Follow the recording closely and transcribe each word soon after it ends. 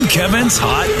Kevin's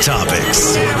Hot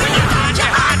Topics.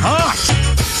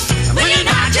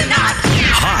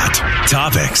 Hot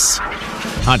Topics.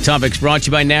 Hot Topics brought to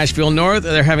you by Nashville North.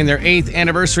 They're having their 8th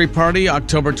anniversary party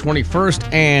October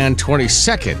 21st and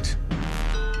 22nd.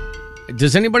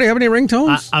 Does anybody have any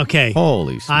ringtones? Okay.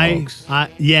 Holy smokes.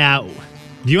 Yeah.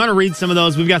 Do you want to read some of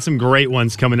those? We've got some great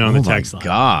ones coming on the text line. Oh, my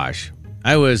gosh.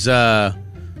 I was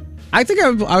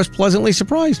pleasantly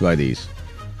surprised by these.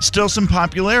 Still some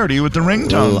popularity with the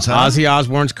ringtones, huh? Ozzy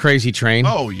Osbourne's Crazy Train.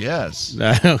 Oh, yes.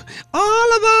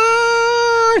 All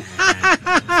aboard!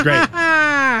 Great.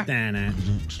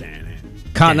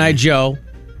 Cotton Eye Joe.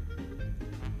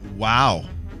 Wow.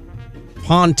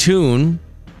 Pontoon.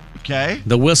 Okay.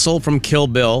 The Whistle from Kill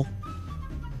Bill.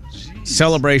 Jeez.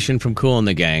 Celebration from Kool and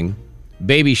the Gang.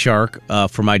 Baby Shark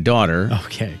for my daughter.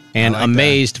 Okay. And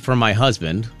Amazed for my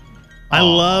husband. I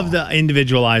love the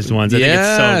individualized ones. I think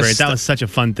it's so great. That was such a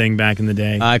fun thing back in the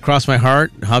day. Cross my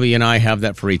heart. Hubby and I have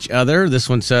that for each other. This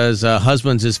one says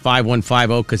husband's is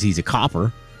 5150 because he's a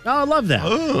copper. Oh, I love that.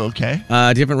 Oh, okay.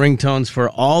 Different ringtones for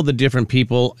all the different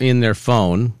people in their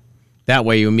phone. That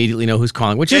way you immediately know who's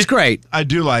calling, which is great. I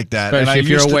do like that. Especially and if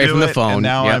you're away from the phone. And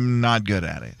now I'm not good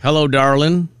at it. Hello,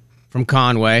 darling, from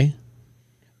Conway.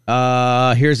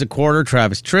 Here's a quarter,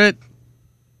 Travis Tritt.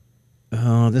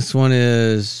 This one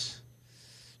is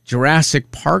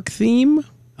Jurassic Park theme.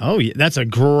 Oh, yeah, that's a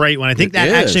great one. I think that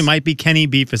actually might be Kenny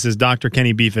Beefus's, Dr.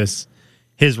 Kenny Beefus,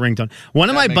 his ringtone. One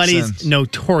of my buddies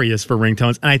notorious for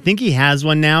ringtones, and I think he has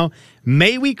one now.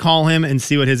 May we call him and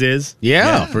see what his is?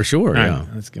 Yeah. For sure. All yeah. Right,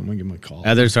 let's give him a call.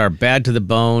 Others are Bad to the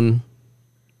Bone.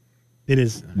 It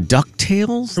is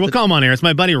DuckTales? We'll call him on air. It's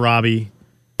my buddy Robbie.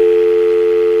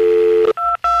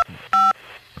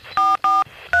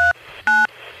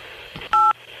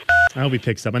 I hope he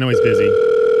picks up. I know he's busy.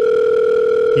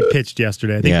 He pitched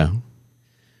yesterday. I think. Yeah.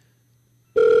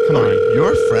 Come on.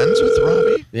 You're friends with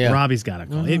Robbie? Yeah. Robbie's got a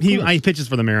call. He pitches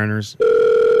for the Mariners.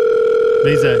 But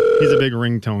he's a big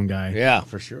ringtone guy. Yeah,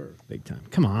 for sure. Big time.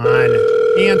 Come on.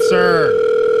 Answer.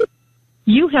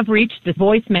 You have reached the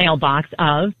voicemail box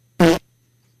of...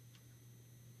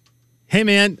 Hey,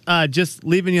 man, just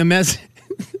leaving you a message.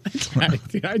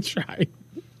 I tried.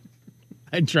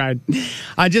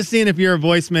 I just seeing if your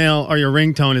voicemail or your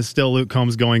ringtone is still Luke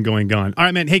Combs going, gone. All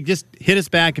right, man. Hey, just hit us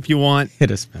back if you want.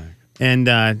 Hit us back. And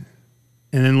then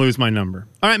lose my number.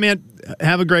 All right, man.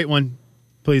 Have a great one,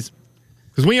 please.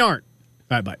 Because we aren't.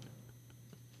 All right, bye.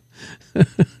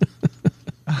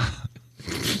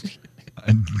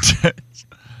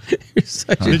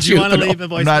 Did you want to leave a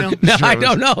voicemail? No, I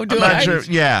don't know. Sure.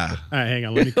 Yeah. All right, hang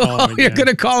on. Let me call him again. You're going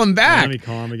to call him back. Let me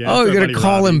call him again. Oh, you're going to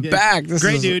call him back.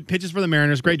 Great dude. Pitches for the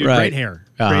Mariners. Great dude. Right. Great hair.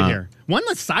 Great hair. Won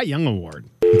the Cy Young Award.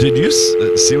 Did you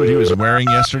see what he was wearing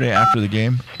yesterday after the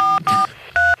game?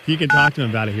 You can talk to him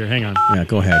about it here. Hang on. Yeah,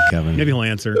 go ahead, Kevin. Maybe he'll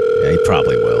answer. Yeah, he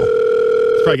probably will.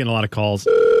 He's probably getting a lot of calls.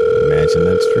 I imagine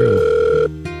that's true.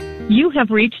 You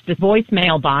have reached the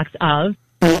voicemail box of...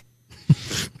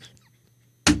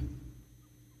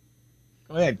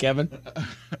 Go ahead, Kevin.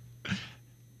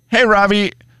 Hey,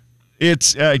 Robbie.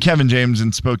 It's Kevin James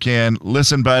in Spokane.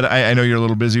 Listen, bud, I know you're a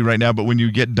little busy right now, but when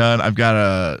you get done, I've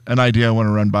got an idea I want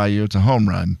to run by you. It's a home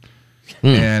run.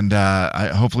 And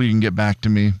hopefully you can get back to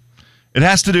me. It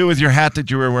has to do with your hat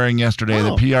that you were wearing yesterday,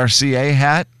 the PRCA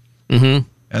hat and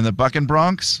the Bucking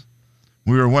Bronx.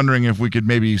 We were wondering if we could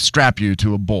maybe strap you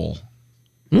to a bull.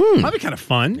 That'd be kind of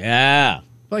fun. Yeah.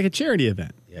 Like a charity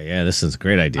event. Yeah, this is a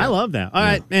great idea. I love that. All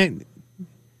right, man.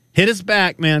 Hit us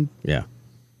back, man. Yeah.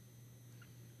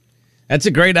 That's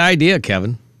a great idea,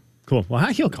 Kevin. Cool. Well,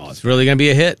 he'll call us. It's really going to be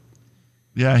a hit.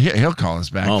 Yeah, he'll call us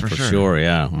back for sure.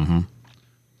 Yeah. Mm-hmm.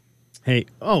 Hey,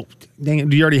 dang it.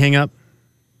 Do you already hang up?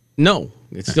 No,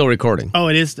 it's still recording. Oh,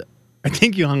 it is. I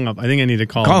think you hung up. I think I need to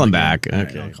call him again. back. Right,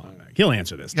 okay. I'll call him back. He'll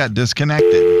answer this. Got disconnected.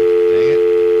 Dang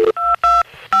it.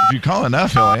 If you call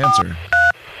enough, he'll answer.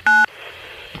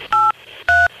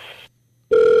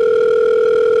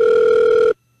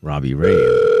 Robbie Ray,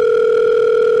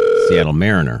 Seattle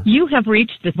Mariner. You have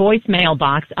reached the voicemail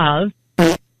box of...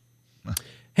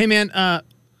 Hey, man,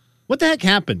 what the heck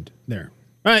happened there?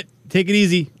 All right, take it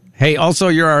easy. Hey, also,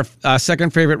 you're our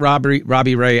second favorite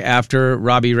Robbie Ray after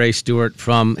Robbie Ray Stewart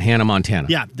from Hannah, Montana.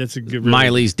 Yeah, that's a good...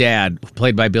 Miley's dad,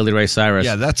 played by Billy Ray Cyrus.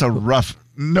 Yeah, that's a rough...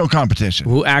 No competition.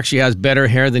 Who actually has better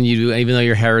hair than you do, even though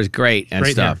your hair is great and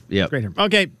great stuff. Yeah, great hair.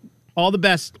 Okay, all the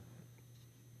best.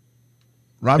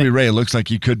 Robbie Ray looks like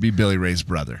he could be Billy Ray's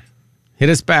brother. Hit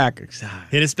us back.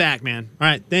 Hit us back, man. All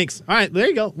right, thanks. All right, there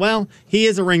you go. Well, he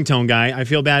is a ringtone guy. I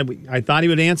feel bad. I thought he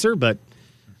would answer, but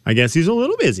I guess he's a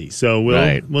little busy. So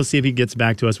we'll see if he gets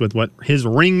back to us with what his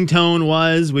ringtone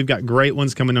was. We've got great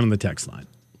ones coming in on the text line.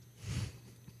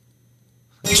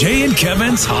 Jay and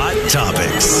Kevin's Hot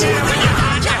Topics.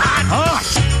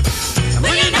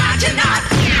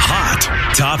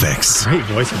 Hot Topics. Great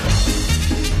voice.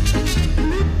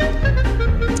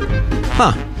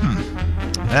 Huh.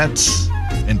 That's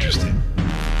interesting.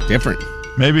 Different.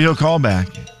 Maybe he'll call back.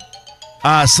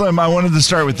 Slim, I wanted to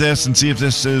start with this and see if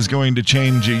this is going to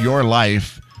change your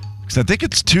life. Because I think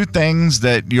it's two things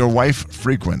that your wife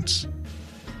frequents.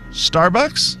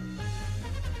 Starbucks?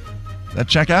 That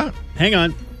check out? Hang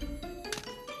on.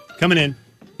 Coming in.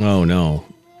 Oh, no.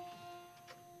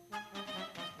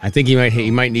 I think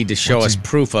he might need to show us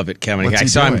proof of it, Kevin. I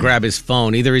saw him grab his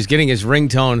phone. Either he's getting his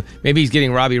ringtone, maybe he's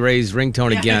getting Robbie Ray's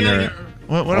ringtone again,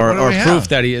 or proof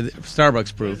that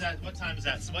Starbucks proof. What time is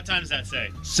that? What time does that say?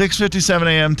 6:57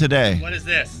 a.m. today. What is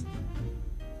this?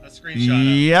 A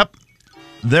screenshot. Yep.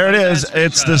 There it is.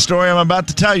 It's the story I'm about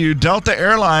to tell you. Delta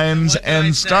Airlines and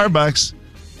Starbucks.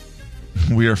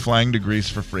 We are flying to Greece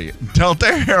for free. Delta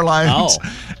Airlines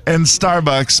and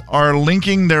Starbucks are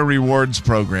linking their rewards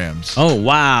programs. Oh,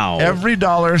 wow. Every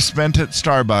dollar spent at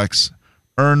Starbucks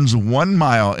earns 1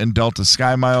 mile in Delta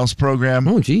Sky Miles program.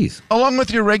 Oh, geez. Along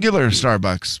with your regular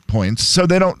Starbucks points. So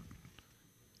they don't,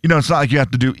 it's not like you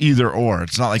have to do either or.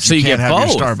 It's not like you can't have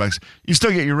both. your Starbucks. You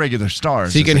still get your regular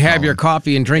stars. So you can have your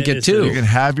coffee and drink it too. You can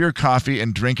have your coffee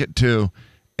and drink it too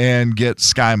and get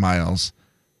Sky Miles.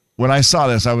 When I saw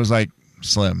this, I was like,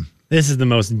 Slim. This is the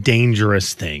most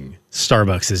dangerous thing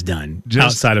Starbucks has done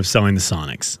outside of selling the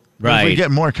Sonics. Right. If we get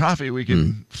more coffee, we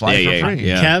can fly for free.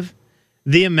 Yeah. Kev,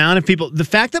 the amount of people, the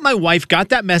fact that my wife got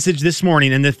that message this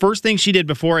morning and the first thing she did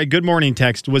before a good morning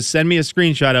text was send me a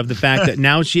screenshot of the fact that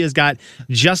now she has got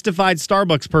justified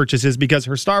Starbucks purchases because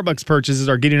her Starbucks purchases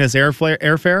are getting us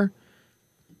airfare.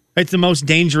 It's the most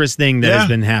dangerous thing that has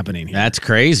been happening here. That's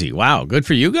crazy. Wow. Good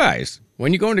for you guys.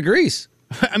 When you going to Greece?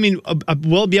 I mean,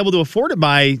 we'll be able to afford it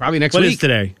by probably next week. week. What is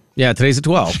today? Yeah, today's the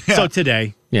 12th. So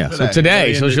today. Yeah, so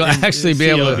today. So she'll actually be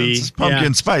able to. It's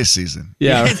pumpkin spice season.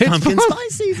 Yeah, it's pumpkin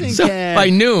spice season. So by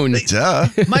noon. Duh.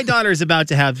 My daughter is about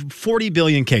to have 40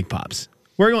 billion cake pops.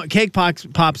 We're going cake pops,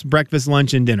 breakfast,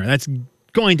 lunch, and dinner. That's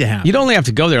going to happen. You'd only have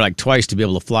to go there like twice to be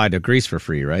able to fly to Greece for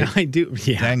free, right? I do.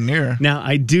 Yeah. Dang near. Now,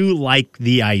 I do like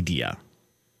the idea.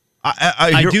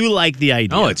 I do like the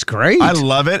idea. Oh, it's great. I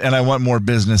love it, and I want more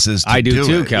businesses to do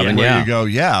too, it. Kevin. Where you go,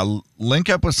 link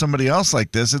up with somebody else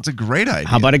like this. It's a great idea.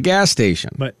 How about a gas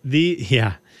station? But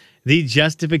the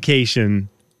justification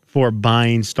for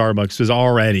buying Starbucks was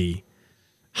already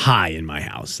high in my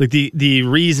house. Like the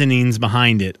reasonings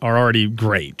behind it are already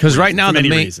great. Because right now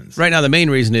the main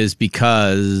reason is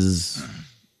because.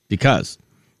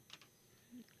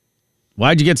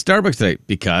 Why'd you get Starbucks today?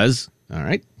 Because. All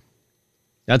right.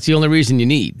 That's the only reason you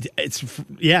need.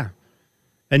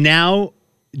 And now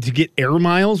to get air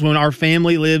miles when our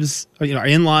family lives, our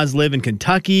in-laws live in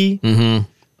Kentucky,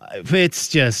 it's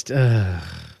just,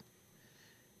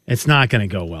 it's not going to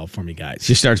go well for me, guys.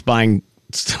 She starts buying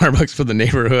Starbucks for the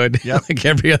neighborhood like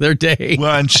every other day.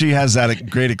 Well, and she has that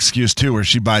great excuse too, where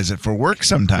she buys it for work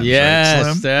sometimes. Yes,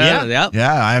 right, Slim?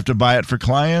 yeah. I have to buy it for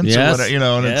clients, or whatever,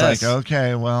 and it's like,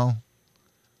 okay, well.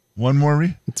 One more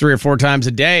 3 or 4 times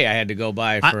a day I had to go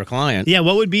buy for a client. Yeah,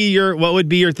 what would be your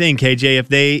thing, KJ,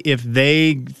 if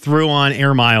they threw on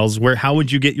air miles, how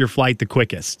would you get your flight the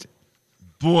quickest?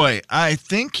 Boy,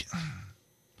 right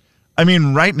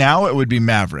now it would be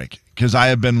Maverick because I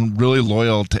have been really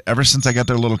loyal to ever since I got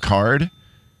their little card.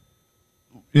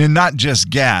 And not just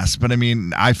gas, but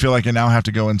I feel like I now have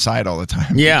to go inside all the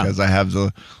time because I have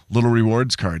the little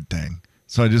rewards card thing.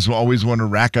 So I just always want to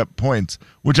rack up points,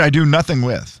 which I do nothing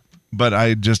with. But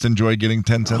I just enjoy getting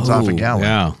 10 cents off a gallon.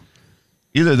 Yeah.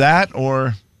 Either that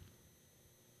or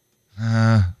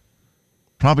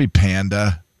probably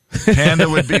Panda. Panda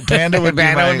would be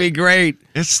great.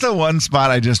 It's the one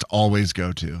spot I just always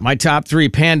go to. My top 3,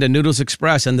 Panda, Noodles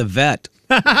Express, and the Vet.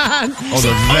 The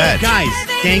Vet. Guys,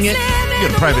 dang it. You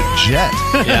get a private jet.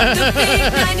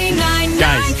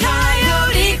 Guys,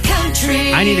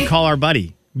 I need to call our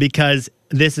buddy because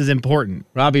this is important.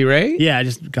 Robbie Ray? Yeah,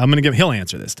 I'm going to he'll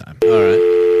answer this time. All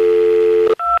right.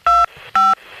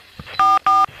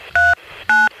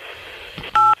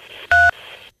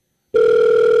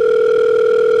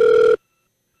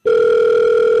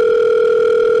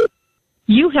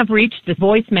 You have reached the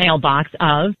voicemail box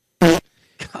of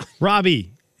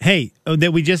Robbie. Hey,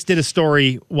 that we just did a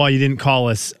story while you didn't call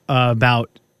us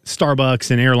about Starbucks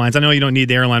and airlines. I know you don't need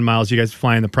the airline miles. You guys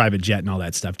fly in the private jet and all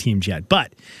that stuff, team jet.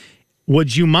 But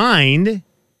would you mind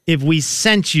if we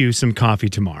sent you some coffee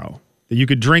tomorrow that you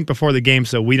could drink before the game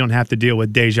so we don't have to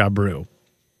deja brew?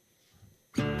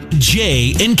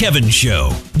 Jay and Kevin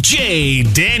Show. Jay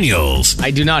Daniels. I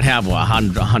do not have a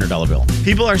 $100 bill.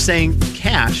 People are saying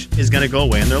cash is going to go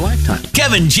away in their lifetime.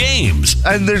 Kevin James.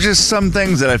 And there's just some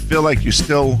things that I feel like you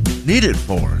still need it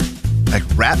for. Like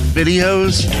rap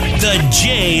videos. The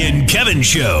Jay and Kevin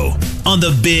Show on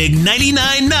the Big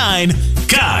 99.9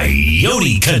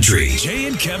 Coyote Country. Jay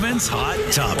and Kevin's Hot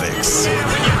Topics.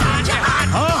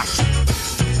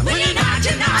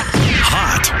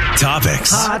 Hot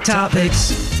Topics. Hot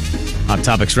Topics. Hot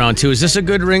Topics round 2. Is this a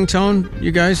good ringtone,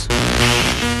 you guys?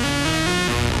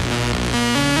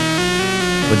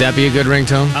 Would that be a good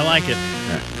ringtone? I like it.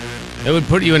 It would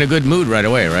put you in a good mood right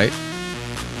away, right?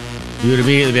 You would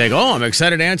immediately be like, oh, I'm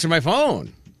excited to answer my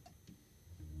phone.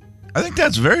 I think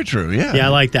that's very true, yeah. Yeah, I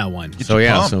like that one. So,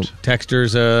 yeah, so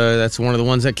texters, that's one of the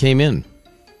ones that came in.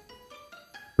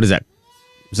 What is that?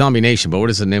 Zombie Nation, but what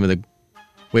is the name of the...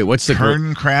 Wait, what's the...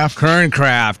 Kerncraft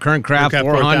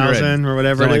 400. Or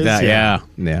whatever Something it is. like that,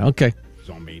 yeah, okay.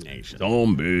 Zombie Nation.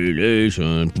 Zombie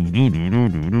Nation.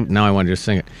 Now I want to just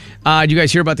sing it. Did you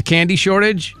guys hear about the candy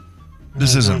shortage?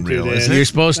 This isn't real, is it? You're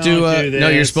supposed to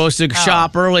you're supposed to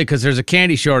shop early because there's a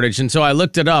candy shortage. And so I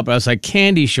looked it up. I was like,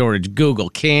 candy shortage, Google,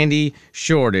 candy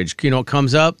shortage. You know what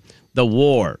comes up? The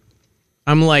war.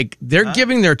 I'm like, they're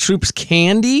giving their troops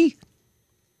candy?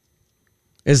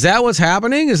 Is that what's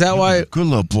happening? Is that why? Good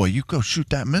little boy, you go shoot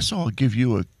that missile, I'll give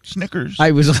you a Snickers.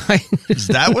 I was like, is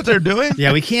that what they're doing?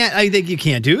 Yeah, we can't. I think you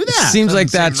can't do that. Seems like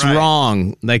that's right.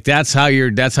 wrong. Like that's how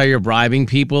you're bribing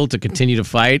people to continue to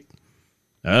fight.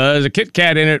 There's a Kit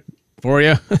Kat in it for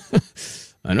you.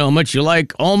 I know how much you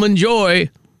like Almond Joy.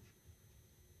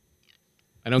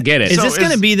 I don't get it. Is this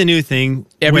going to be the new thing?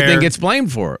 Everything gets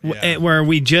blamed for it. Where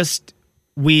we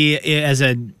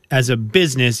as a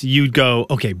business, you'd go,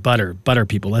 okay, butter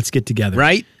people, let's get together.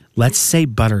 Right? Let's say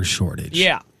butter shortage.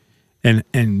 Yeah.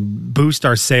 And boost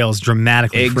our sales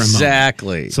dramatically for a moment.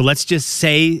 Exactly. So let's just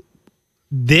say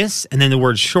this and then the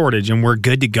word shortage and we're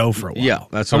good to go for a while. Yeah,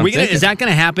 that's what I'm thinking. Is that going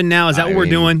to happen now? Is that what we're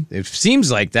doing? It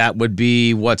seems like that would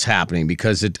be what's happening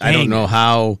because I don't know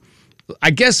how. I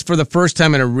guess for the first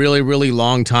time in a really, really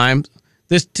long time,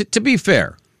 to be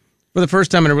fair, for the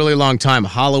first time in a really long time,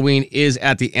 Halloween is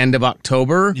at the end of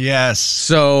October. Yes.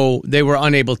 So they were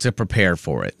unable to prepare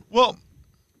for it. Well,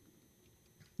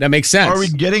 that makes sense. Are we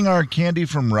getting our candy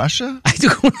from Russia? I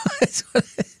don't know.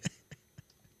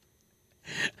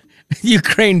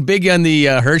 Ukraine big on the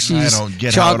Hershey's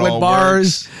chocolate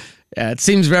bars. Yeah, it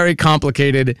seems very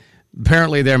complicated.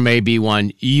 Apparently, there may be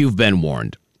one. You've been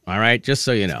warned. All right, just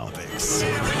so you know.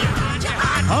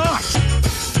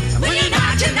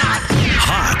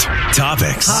 Hot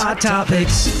Topics. Hot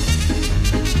Topics.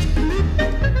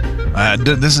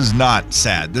 This is not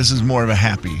sad. This is more of a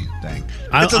happy thing.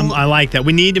 I like that.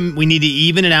 We need to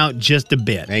even it out just a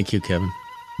bit. Thank you, Kevin.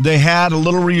 They had a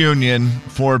little reunion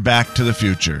for Back to the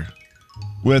Future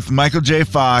with Michael J.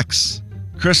 Fox,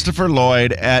 Christopher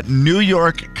Lloyd at New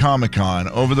York Comic-Con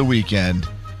over the weekend.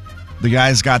 The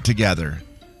guys got together.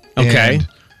 Okay. And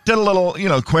did a little,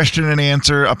 question and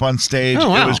answer up on stage. Oh,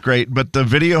 wow. It was great. But the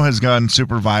video has gone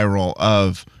super viral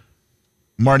of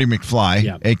Marty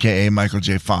McFly, a.k.a. Michael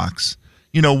J. Fox,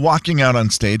 walking out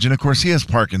on stage. And, of course, he has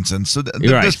Parkinson's. So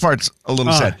this part's a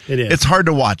little sad. It is. It's hard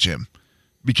to watch him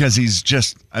because he's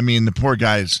just, the poor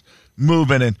guy's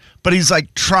moving. But he's,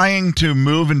 trying to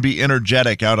move and be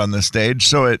energetic out on the stage.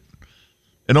 So it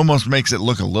almost makes it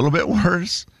look a little bit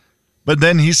worse. But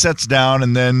then he sits down,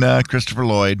 and then Christopher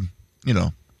Lloyd,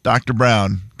 Dr.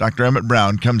 Emmett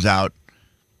Brown comes out,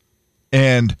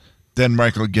 and then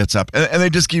Michael gets up. And they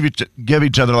just give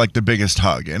each other, the biggest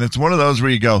hug. And it's one of those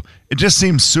where you go, it just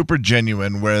seems super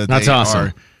genuine where That's they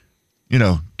awesome.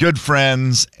 are, good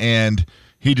friends. And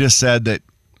he just said that,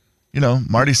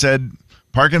 Marty said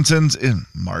Parkinson's is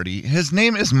Marty. His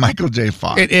name is Michael J.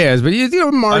 Fox. It is, but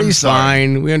Marty's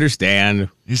fine. We understand.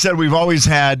 He said we've always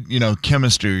had,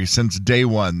 chemistry since day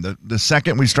one. The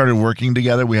second we started working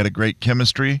together, we had a great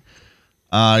chemistry.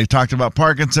 He talked about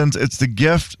Parkinson's. It's the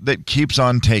gift that keeps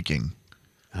on taking.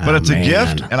 But it's a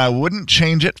gift, and I wouldn't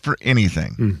change it for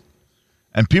anything.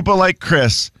 And people like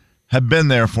Chris have been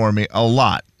there for me a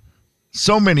lot.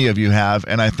 So many of you have,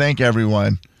 and I thank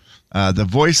everyone. The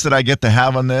voice that I get to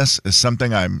have on this is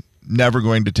something I'm never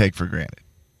going to take for granted.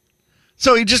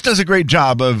 So he just does a great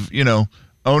job of,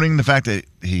 owning the fact that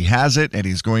he has it and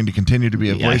he's going to continue to be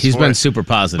a voice. He's been super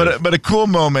positive. But a cool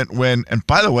moment when, and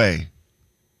by the way,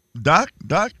 Doc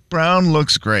Brown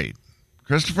looks great.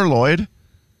 Christopher Lloyd,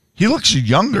 he looks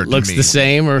younger to me. Looks the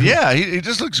same? Yeah, he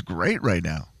just looks great right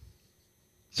now.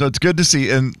 So it's good to see,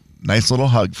 and nice little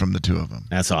hug from the two of them.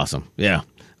 That's awesome. Yeah.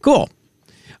 Cool.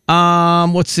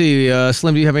 Let's see.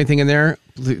 Slim, do you have anything in there?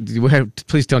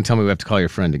 Please don't tell me we have to call your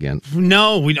friend again.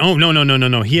 No.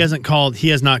 He hasn't called. He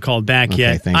has not called back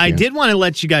yet. Thank you. I did want to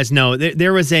let you guys know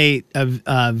there was a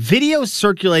video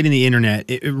circulating the internet.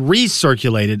 It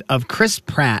recirculated of Chris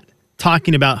Pratt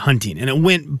talking about hunting, and it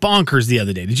went bonkers the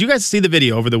other day. Did you guys see the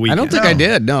video over the weekend? I don't think I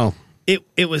did. No.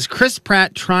 It was Chris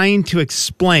Pratt trying to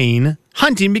explain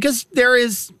hunting because there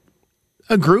is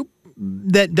a group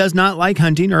that does not like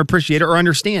hunting or appreciate it or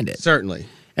understand it. Certainly.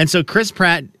 And so Chris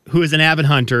Pratt, who is an avid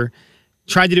hunter,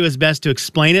 tried to do his best to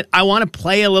explain it. I want to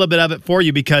play a little bit of it for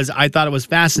you because I thought it was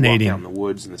fascinating. You walk out in the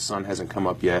woods and the sun hasn't come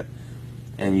up yet,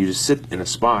 and you just sit in a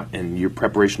spot, and your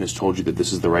preparation has told you that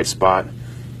this is the right spot,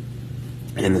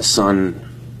 and the sun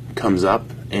comes up,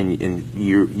 and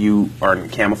you are in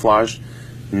camouflage.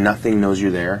 Nothing knows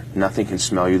you're there. Nothing can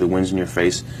smell you. The wind's in your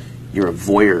face. You're a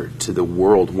voyeur to the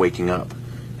world waking up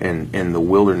and the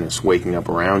wilderness waking up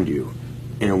around you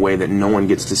in a way that no one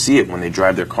gets to see it when they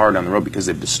drive their car down the road because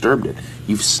they've disturbed it.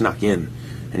 You've snuck in,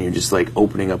 and you're just like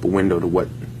opening up a window to what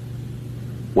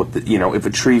if a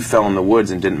tree fell in the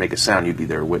woods and didn't make a sound, you'd be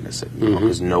there to witness it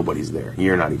because nobody's there.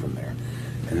 You're not even there.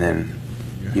 And then,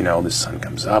 the sun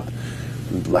comes up,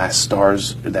 the last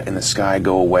stars that in the sky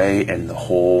go away, and the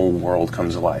whole world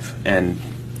comes alive. And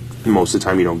most of the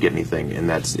time you don't get anything,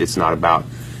 and it's not about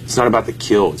the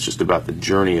kill, it's just about the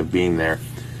journey of being there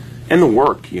and the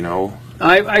work.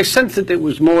 I sense that it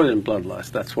was more than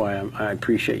bloodlust. That's why I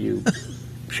appreciate you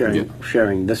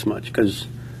sharing this much, because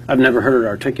I've never heard it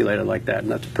articulated like that,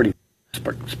 and that's pretty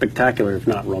spectacular, if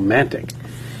not romantic,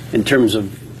 in terms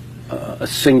of a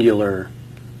singular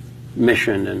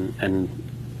mission and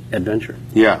adventure.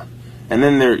 Yeah, and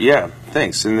then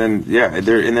thanks. And then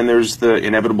there's the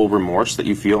inevitable remorse that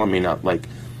you feel. I mean,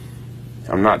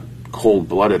 I'm not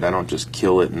cold-blooded. I don't just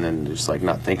kill it and then just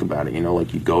not think about it.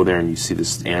 You go there and you see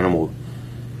this animal,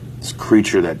 this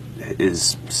creature that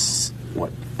is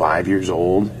 5 years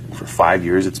old. For 5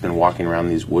 years it's been walking around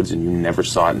these woods, and you never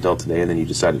saw it until today, and then you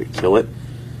decided to kill it.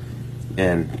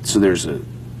 And so there's a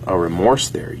remorse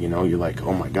there. You're like,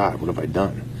 oh my God, what have I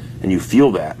done? And you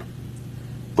feel that,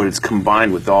 but it's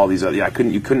combined with all these other.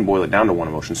 You couldn't boil it down to one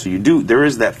emotion. So there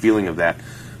is that feeling of that,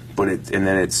 but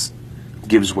then it's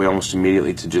gives way almost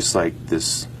immediately to just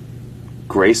this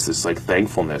grace, this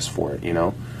thankfulness for it,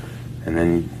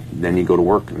 and then you go to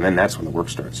work, and then that's when the work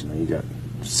starts. You got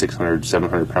 600,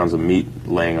 700 pounds of meat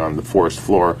laying on the forest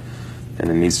floor, and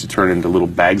it needs to turn into little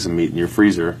bags of meat in your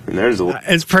freezer. And there's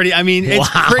it's pretty. I mean, it's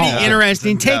pretty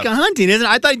interesting take on hunting, isn't it?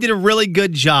 I thought he did a really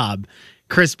good job,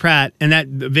 Chris Pratt, and that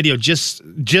video just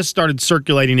started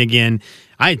circulating again.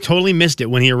 I totally missed it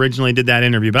when he originally did that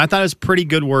interview, but I thought it was pretty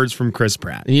good words from Chris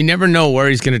Pratt. You never know where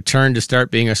he's going to turn to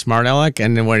start being a smart aleck,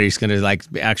 and then where he's going to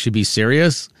actually be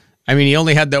serious. I mean, he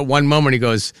only had that one moment. He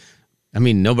goes, I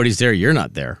mean, nobody's there. You're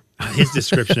not there. His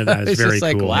description of that is very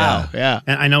cool. Wow. Yeah.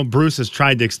 And I know Bruce has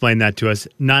tried to explain that to us,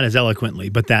 not as eloquently,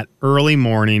 but that early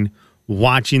morning,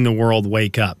 watching the world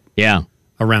wake up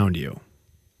around you.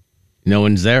 No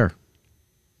one's there.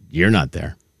 You're not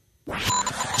there.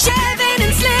 Kevin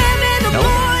and Slim in the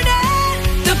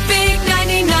morning. The big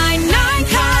 99.9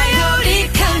 Coyote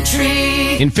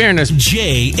Country. In fairness,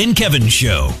 Jay and Kevin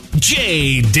Show.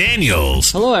 Jay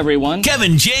Daniels. Hello, everyone.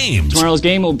 Kevin James. Tomorrow's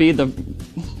game will be the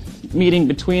meeting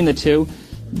between the two,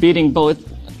 beating both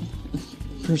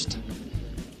first.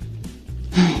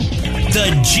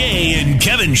 The Jay and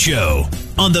Kevin Show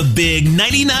on the big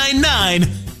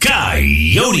 99.9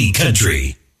 Coyote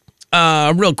Country.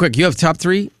 Real quick, you have top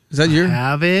three? Is that your?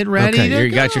 Have it ready. Okay,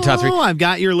 you got your top three. I've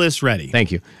got your list ready.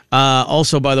 Thank you.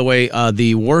 Also, by the way,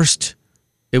 the worst.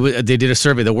 They did a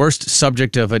survey. The worst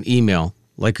subject of an email,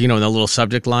 in the little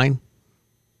subject line.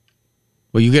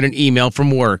 Well, you get an email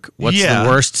from work. What's the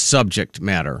worst subject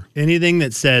matter? Anything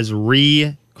that says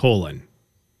re:*. Oh,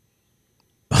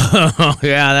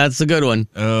 yeah, that's a good one.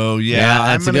 Oh, yeah.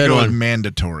 That's I'm a good go one. With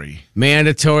mandatory.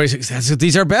 Mandatory.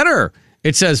 These are better.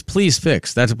 It says, please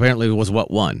fix. That apparently was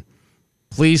what won.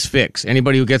 Please fix.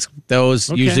 Anybody who gets those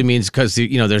usually means because,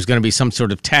 there's going to be some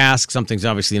sort of task. Something's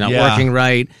obviously not working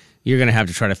right. You're going to have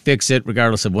to try to fix it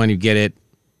regardless of when you get it.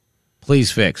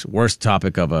 Please fix. Worst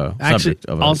topic of a subject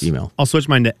of an email. I'll switch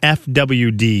mine to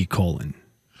FWD:*.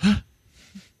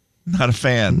 Not a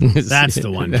fan. That's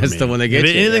the one. That's the one that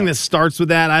gets you. Anything that starts with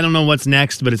that, I don't know what's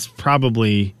next, but it's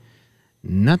probably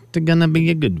not going to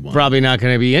be a good one. Probably not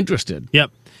going to be interested.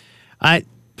 Yep.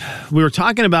 We were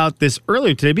talking about this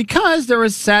earlier today because there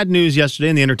was sad news yesterday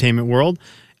in the entertainment world.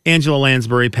 Angela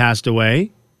Lansbury passed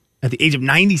away at the age of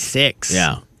 96.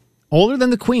 Yeah. Older than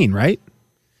the Queen, right?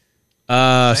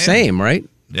 Same, right?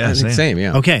 Yeah, same,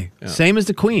 yeah. Okay, same as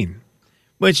the Queen,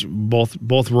 which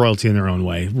both royalty in their own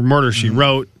way. Murder, She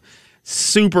Wrote.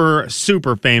 super,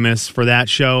 super famous for that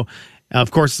show.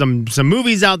 Of course, some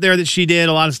movies out there that she did,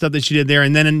 a lot of stuff that she did there.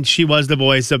 And then she was the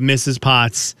voice of Mrs.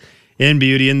 Potts in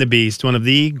Beauty and the Beast, one of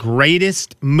the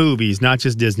greatest movies, not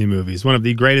just Disney movies, one of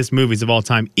the greatest movies of all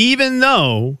time, even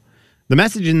though the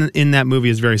message in that movie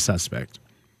is very suspect,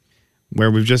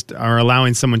 where we just are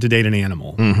allowing someone to date an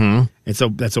animal.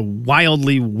 Mm-hmm. That's a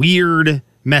wildly weird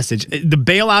message. The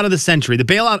bailout of the century, the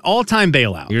bailout, all-time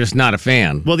bailout. You're just not a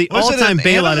fan. Well, the all-time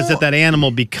bailout is that animal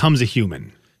becomes a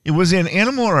human. Was he an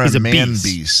animal or a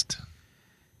man-beast?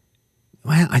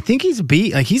 Well, I think he's a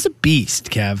beast. Like, he's a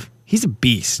beast, Kev. He's a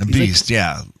beast.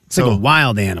 Yeah. It's like a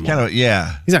wild animal. Kind of,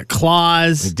 yeah. He's got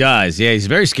claws. He does. Yeah, he's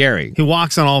very scary. He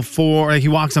walks on all four. He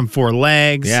walks on four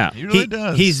legs. Yeah, he really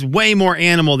does. He's way more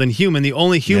animal than human. The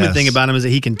only human thing about him is that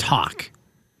he can talk.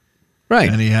 Right.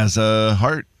 And he has a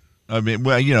heart. I mean,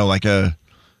 well, like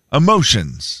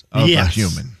emotions of a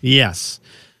human. Yes.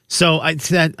 So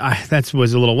that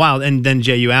was a little wild. And then,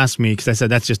 Jay, you asked me, because I said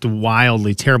that's just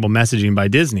wildly terrible messaging by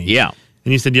Disney. Yeah.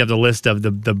 And you said you have the list of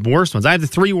the worst ones. I have the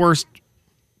 3 worst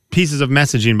pieces of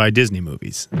messaging by Disney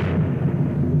movies.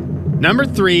 Number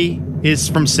 3 is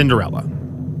from Cinderella,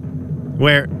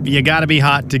 where you got to be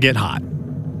hot to get hot.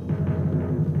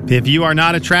 If you are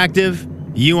not attractive,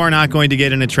 you are not going to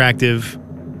get an attractive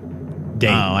date.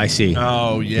 Oh, I see.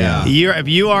 Oh, yeah. If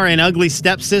you are an ugly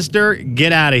stepsister,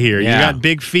 get out of here. Yeah. You got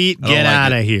big feet, get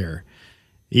out of here.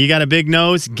 You got a big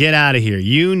nose, get out of here.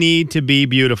 You need to be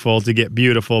beautiful to get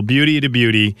beautiful. Beauty to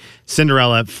beauty.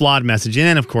 Cinderella, flawed message. And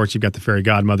then, of course, you've got the fairy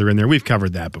godmother in there. We've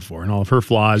covered that before and all of her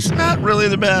flaws. Not really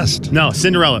the best. No,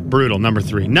 Cinderella, brutal, number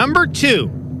 3. Number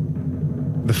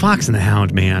 2, The Fox and the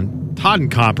Hound, man. Todd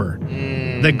and Copper.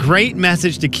 The great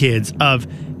message to kids of,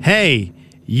 hey,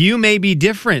 you may be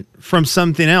different from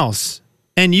something else,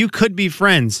 and you could be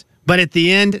friends, but at the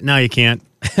end, no, you can't.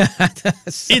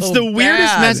 It's the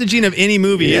weirdest messaging of any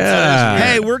movie. Yeah. It's,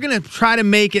 hey, we're going to try to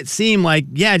make it seem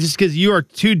like, just because you are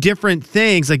 2 different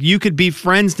things, like you could be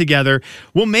friends together,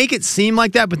 we'll make it seem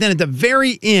like that. But then at the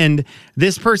very end,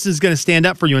 this person is going to stand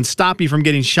up for you and stop you from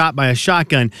getting shot by a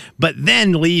shotgun, but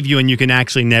then leave you and you can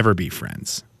actually never be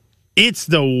friends.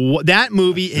 That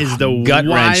movie is the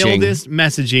wildest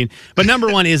messaging. But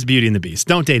number 1 is Beauty and the Beast.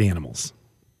 Don't date animals.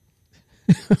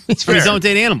 Please don't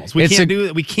date animals. We can't do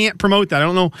that. We can't promote that. I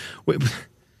don't know.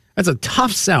 That's a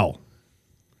tough sell.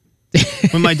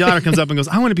 When my daughter comes up and goes,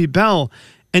 I want to be Belle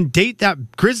and date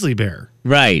that grizzly bear.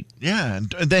 Right. Yeah, and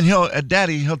then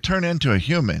he'll turn into a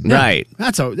human. Right.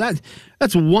 That's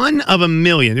 1 of a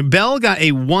million. Belle got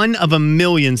a 1 of a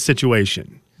million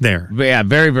situation there. Yeah,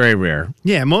 very, very rare.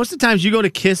 Yeah, most of the times you go to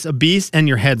kiss a beast and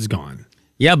your head's gone.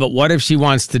 Yeah, but what if she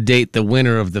wants to date the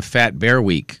winner of the Fat Bear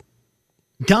Week?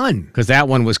 Done. Because that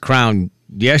one was crowned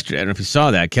yesterday. I don't know if you saw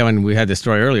that. Kevin, we had the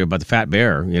story earlier about the Fat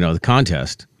Bear, the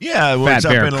contest. Yeah, it was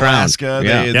up in Alaska.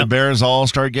 The bears all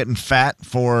start getting fat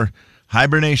for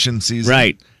hibernation season.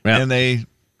 Right. Yep. And they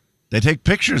take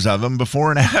pictures of them before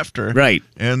and after. Right.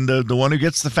 And the one who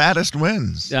gets the fattest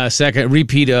wins. Second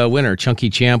repeat winner,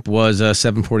 Chunky Champ, was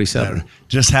 747.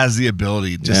 Just has the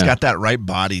ability. Just got that right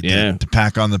body to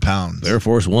pack on the pounds. Air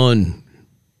Force One.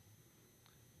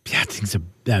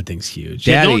 That thing's huge.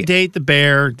 Daddy, don't date the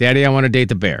bear. Daddy, I want to date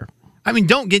the bear. I mean,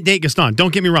 don't date Gaston.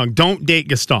 Don't get me wrong. Don't date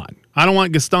Gaston. I don't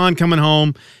want Gaston coming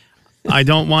home. I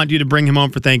don't want you to bring him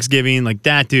home for Thanksgiving. Like,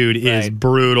 that dude is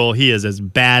brutal. He is as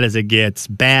bad as it gets.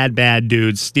 Bad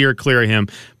dude. Steer clear of him,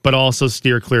 but also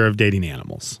steer clear of dating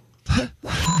animals. Jay,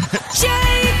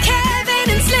 Kevin,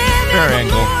 and Slim in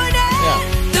the morning.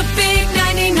 The big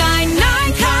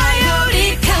 99.9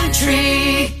 Coyote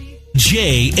Country.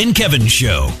 Jay and Kevin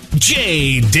Show.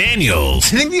 Jay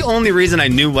Daniels. I think the only reason I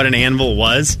knew what an anvil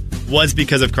was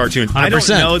because of cartoons. 100%. I don't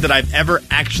know that I've ever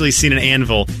actually seen an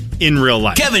anvil in real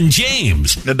life. Kevin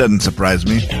James. That doesn't surprise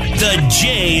me. The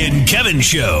Jay and Kevin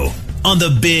Show on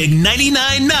the big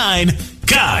 99.9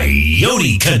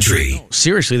 Coyote Country.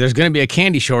 Seriously, there's going to be a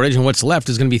candy shortage, and what's left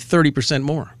is going to be 30%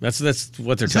 more. That's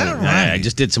what they're telling me. Right? I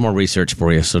just did some more research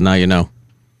for you, so now you know.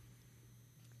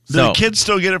 Do the kids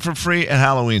still get it for free at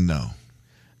Halloween, though?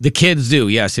 The kids do,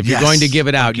 yes. If you're going to give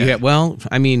it out, you get,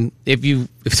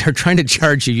 if they're trying to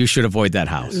charge you, you should avoid that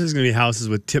house. There's going to be houses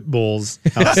with tip bowls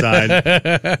outside.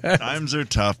 Times are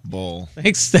tough, Bull.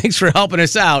 Thanks for helping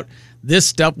us out. This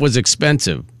stuff was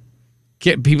expensive.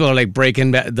 People are like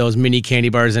breaking those mini candy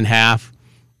bars in half.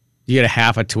 You get a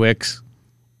half a Twix.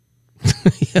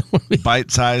 Bite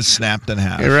size snapped in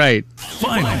half. You're right.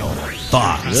 Final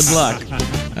thoughts. Good luck.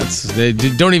 They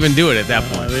don't even do it at that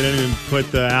point. They don't even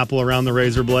put the apple around the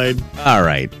razor blade. All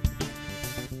right.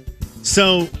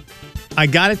 So I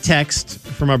got a text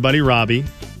from our buddy Robbie,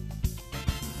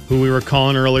 who we were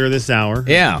calling earlier this hour.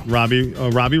 Yeah. Robbie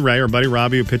Ray, our buddy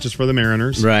Robbie, who pitches for the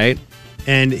Mariners. Right.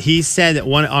 And he said that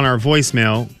on our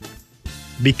voicemail,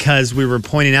 because we were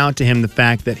pointing out to him the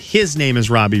fact that his name is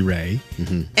Robbie Ray,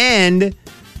 and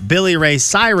Billy Ray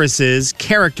Cyrus's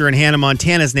character in Hannah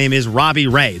Montana's name is Robbie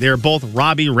Ray. They're both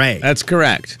Robbie Ray. That's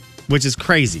correct. Which is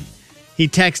crazy. He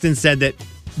texted and said that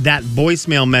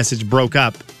voicemail message broke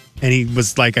up, and he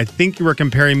was like, I think you were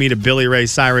comparing me to Billy Ray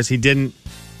Cyrus. He didn't.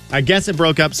 I guess it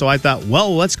broke up, so I thought,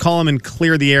 well, let's call him and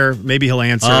clear the air. Maybe he'll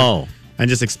answer. Oh. And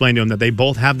just explain to him that they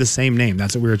both have the same name.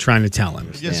 That's what we were trying to tell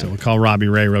him. Yes. So we'll call Robbie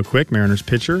Ray real quick, Mariners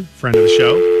pitcher, friend of the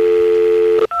show.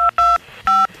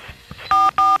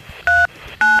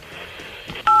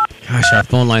 Gosh, our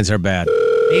phone lines are bad.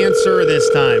 Answer this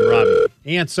time, Robbie.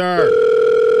 Answer.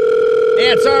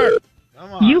 Answer.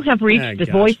 Come on. You have reached the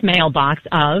voicemail box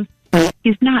of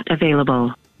is not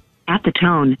available. At the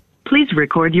tone, please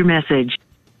record your message.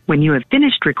 When you have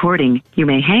finished recording, you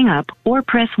may hang up or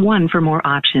press 1 for more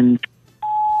options.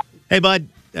 Hey, bud.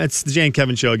 That's the Jay and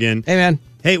Kevin show again. Hey, man.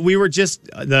 Hey, we were just,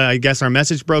 I guess our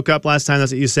message broke up last time.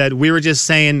 That's what you said. We were just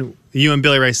saying you and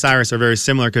Billy Ray Cyrus are very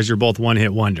similar because you're both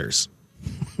one-hit wonders.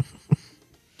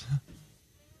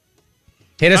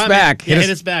 Hit us back. Hit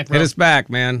us back, bro. Hit us back,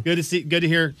 man. Good to see. Good to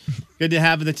hear. Good to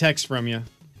have the text from you.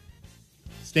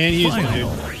 Stay in Houston, dude.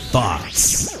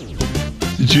 Thoughts.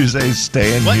 Did you say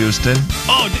stay in Houston?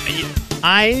 Oh,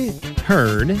 I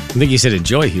heard. I think you said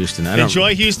enjoy Houston.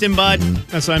 Enjoy Houston, bud.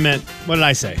 That's what I meant. What did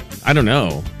I say? I don't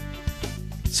know.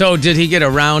 So did he get a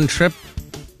round trip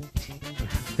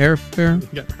airfare?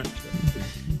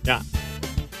 Yeah.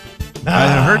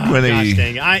 I heard when gosh, he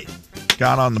dang.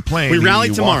 got on the plane. We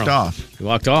rallied tomorrow. Walked off. He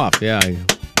walked off. Yeah.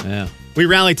 Yeah. We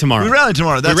rally tomorrow. We rally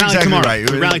tomorrow. That's exactly tomorrow. right.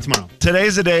 We rally tomorrow.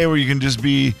 Today's a day where you can just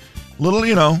be a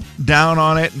little, down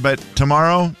on it, but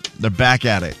tomorrow they're back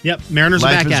at it. Yep, Mariners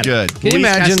Life are back is at good. it. Can you Luis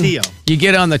imagine? Castillo. You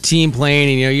get on the team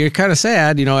plane and you're kind of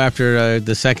sad, after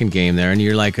the second game there, and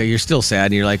you're like, you're still sad,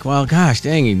 and you're like, well, gosh,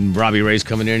 dang, and Robbie Ray's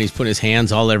coming in, and he's putting his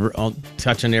hands all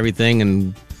touching everything,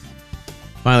 and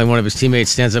finally one of his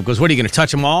teammates stands up, and goes, "What are you going to touch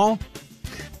them all?"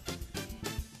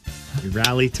 We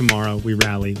rally tomorrow. We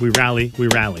rally. We rally. We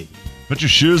rally. Put your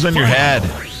shoes on your head.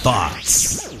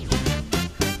 Thoughts.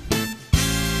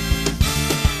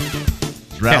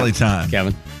 It's rally time.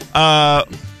 Kevin.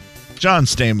 John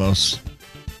Stamos.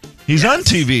 He's on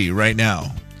TV right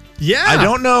now. Yeah. I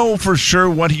don't know for sure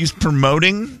what he's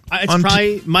promoting. It's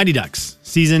probably Mighty Ducks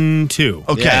season 2.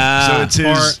 Okay, Yeah. so it's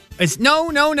his. It's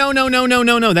no.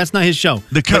 That's not his show.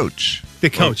 The coach. The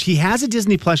coach. He has a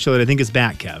Disney Plus show that I think is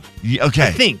back, Kev. Okay.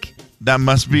 I think. That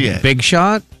must be it. Big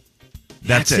Shot?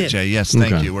 That's it, Jay. Yes,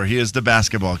 thank you. Where he is the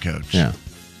basketball coach. Yeah.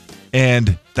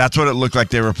 And that's what it looked like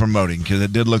they were promoting, because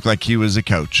it did look like he was a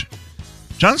coach.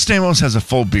 John Stamos has a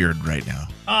full beard right now.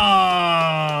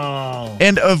 Oh.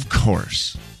 And of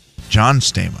course, John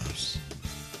Stamos.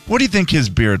 What do you think his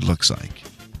beard looks like?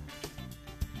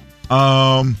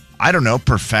 I don't know.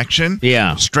 Perfection?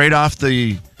 Yeah. Straight off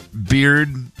the beard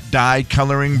dye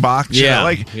coloring box. Yeah.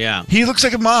 Yeah. He looks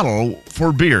like a model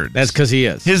for beards. That's because he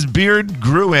is. His beard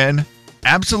grew in.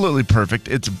 Absolutely perfect.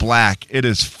 It's black. It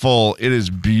is full. It is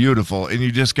beautiful. And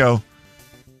you just go,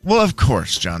 well, of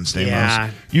course, John Stamos.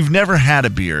 Yeah. You've never had a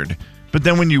beard. But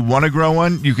then when you want to grow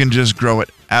one, you can just grow it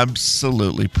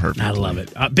absolutely perfectly. I love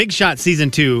it. Big Shot season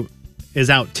 2 is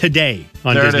out today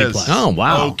on There it Disney is. Plus. Oh,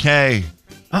 wow. Okay.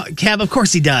 Kev, of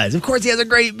course he does. Of course he has a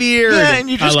great beard. Yeah, and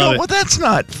you just I love go, it. well, that's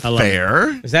not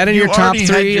fair. Is that in your top You already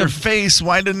had 3 your of- face.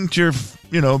 Why didn't your,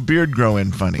 beard grow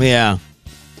in funny? Yeah.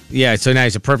 Yeah, so now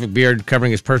he's a perfect beard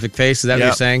covering his perfect face. Is that what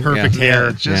you're saying? Perfect Yeah. hair. Yeah,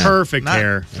 it's just Perfect not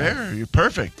hair. fair. You're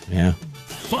perfect. Yeah.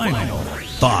 Final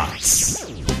thoughts.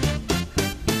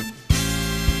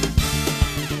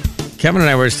 Kevin and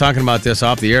I were just talking about this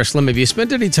off the air. Slim, have you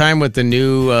spent any time with the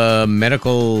new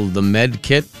med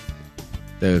kit?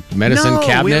 The medicine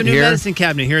cabinet we have a new here? medicine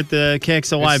cabinet here at the KXLY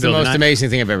It's the building. most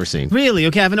amazing thing I've ever seen. Really?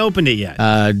 Okay, I haven't opened it yet.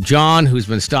 John, who's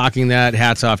been stocking that,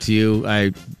 hats off to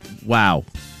you. Wow.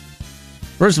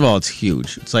 First of all, it's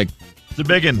huge. It's like, It's a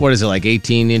big one. what is it, like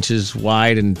 18 inches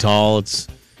wide and tall? It's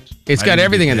Might got even be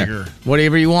everything in there. bigger.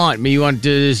 Whatever you want. You want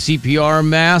a CPR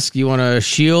mask? You want a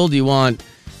shield? You want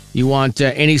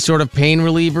any sort of pain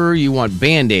reliever? You want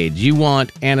Band-Aids? You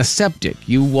want antiseptic?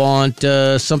 You want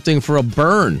something for a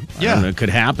burn? I Yeah. don't know, it could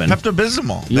happen.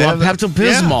 Pepto-Bismol. You They want have that-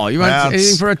 Pepto-Bismol. Yeah. You want Well,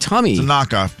 anything for a tummy. It's a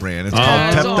knockoff brand. It's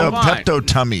it's all called fine. Pepto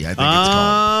Tummy, I think it's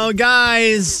called. Oh,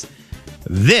 guys,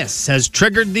 this has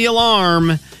triggered the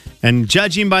alarm. And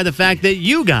judging by the fact that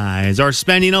you guys are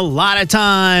spending a lot of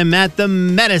time at the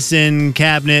medicine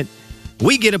cabinet,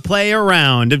 we get to play a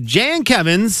round of Jay and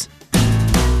Kevin's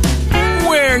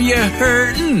Where Where you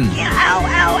hurting?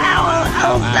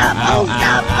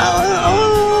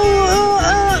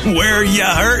 Where you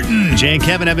hurting? Jay and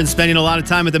Kevin have been spending a lot of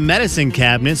time at the medicine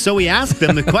cabinet, so we asked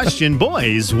them the question,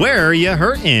 boys, where are you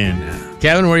hurting?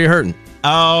 Kevin, where you hurting?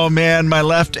 Oh, man, my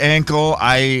left ankle.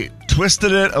 I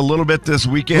twisted it a little bit this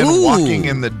weekend, walking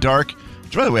in the dark.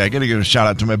 Which, by the way, I got to give a shout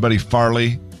out to my buddy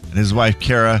Farley and his wife,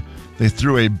 Kara. They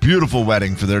threw a beautiful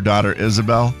wedding for their daughter,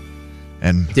 Isabel,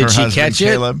 and her husband, catch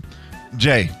Caleb.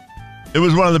 Jay, it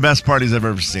was one of the best parties I've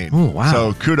ever seen. Oh, wow.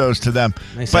 So kudos to them.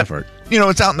 Nice effort. You know,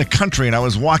 it's out in the country, and I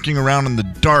was walking around in the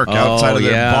dark outside of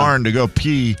their barn to go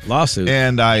pee. Lawsuit.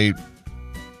 And I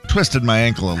twisted my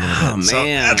ankle a little bit. Man. So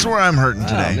that's where I'm hurting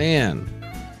today. Oh, man.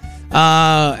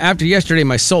 After yesterday,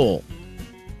 my soul.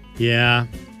 Yeah.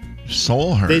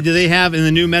 Soul hurts. Do they have, in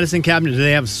the new medicine cabinet, do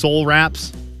they have soul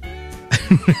wraps?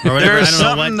 Or whatever? There's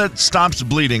I don't know something that stops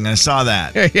bleeding. I saw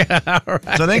that. Yeah,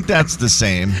 right. So I think that's the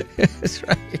same. That's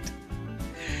right.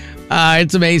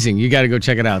 It's amazing. You got to go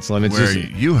check it out, Slim. It's Where are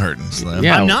you hurting, Slim?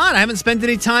 Yeah. I'm not. I haven't spent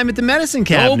any time at the medicine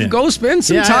cabinet. Go spend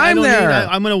some I time don't there.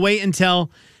 I'm going to wait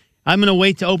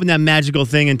to open that magical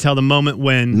thing until the moment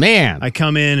when I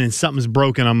come in and something's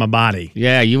broken on my body.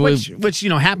 Yeah, which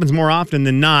happens more often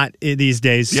than not these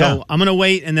days. So I'm going to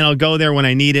wait, and then I'll go there when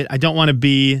I need it. I don't want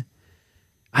to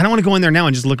go in there now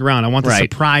and just look around. I want the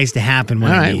surprise to happen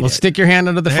when I need it. Well, stick your hand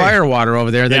under the fire water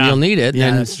over there, then you'll need it.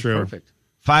 Yeah, that's true. Perfect.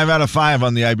 5 out of 5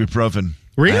 on the ibuprofen.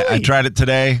 Really? I tried it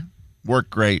today.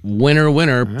 Worked great. Winner,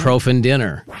 Profen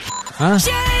dinner. Huh? Jay,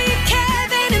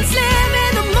 Kevin, and Slim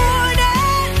in the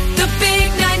morning. The big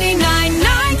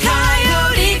 99.9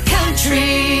 Coyote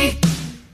Country.